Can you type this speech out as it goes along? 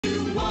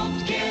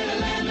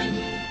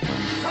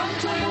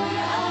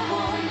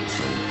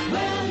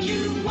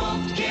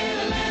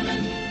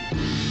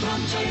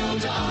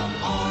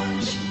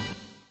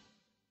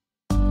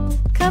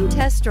Come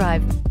test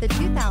drive the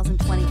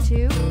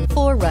 2022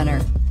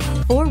 4Runner.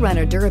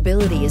 4Runner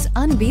durability is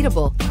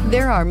unbeatable.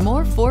 There are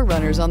more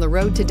 4Runners on the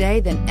road today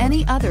than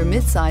any other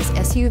midsize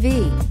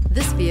SUV.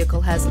 This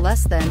vehicle has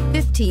less than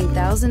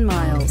 15,000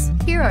 miles.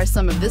 Here are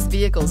some of this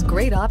vehicle's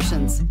great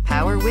options: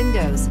 power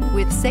windows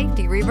with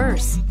safety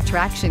reverse,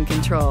 traction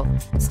control,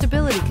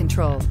 stability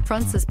control,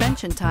 front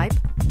suspension type,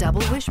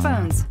 double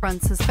wishbones,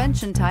 front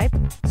suspension type,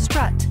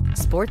 strut,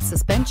 sports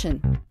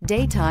suspension,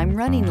 daytime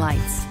running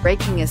lights,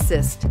 braking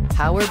assist,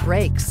 power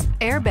brakes,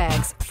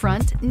 airbags,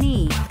 front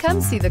knee. Come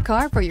see the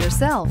car for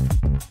yourself.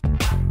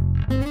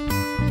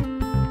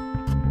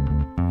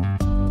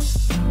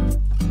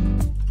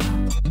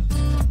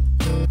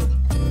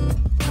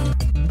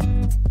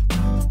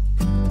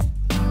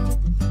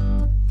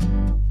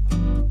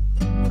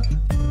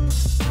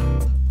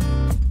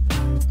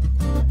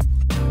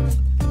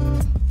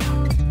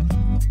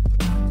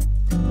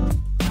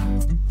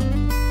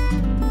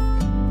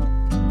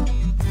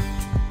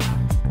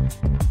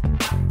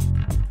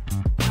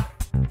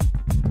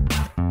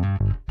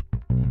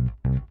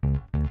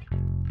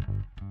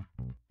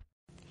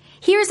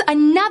 Here's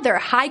another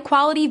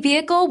high-quality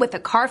vehicle with a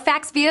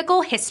Carfax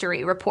Vehicle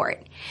History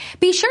Report.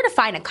 Be sure to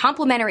find a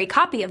complimentary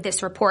copy of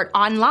this report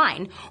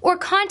online or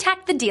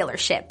contact the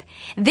dealership.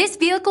 This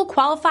vehicle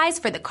qualifies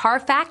for the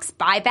Carfax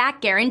Buyback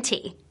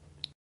Guarantee.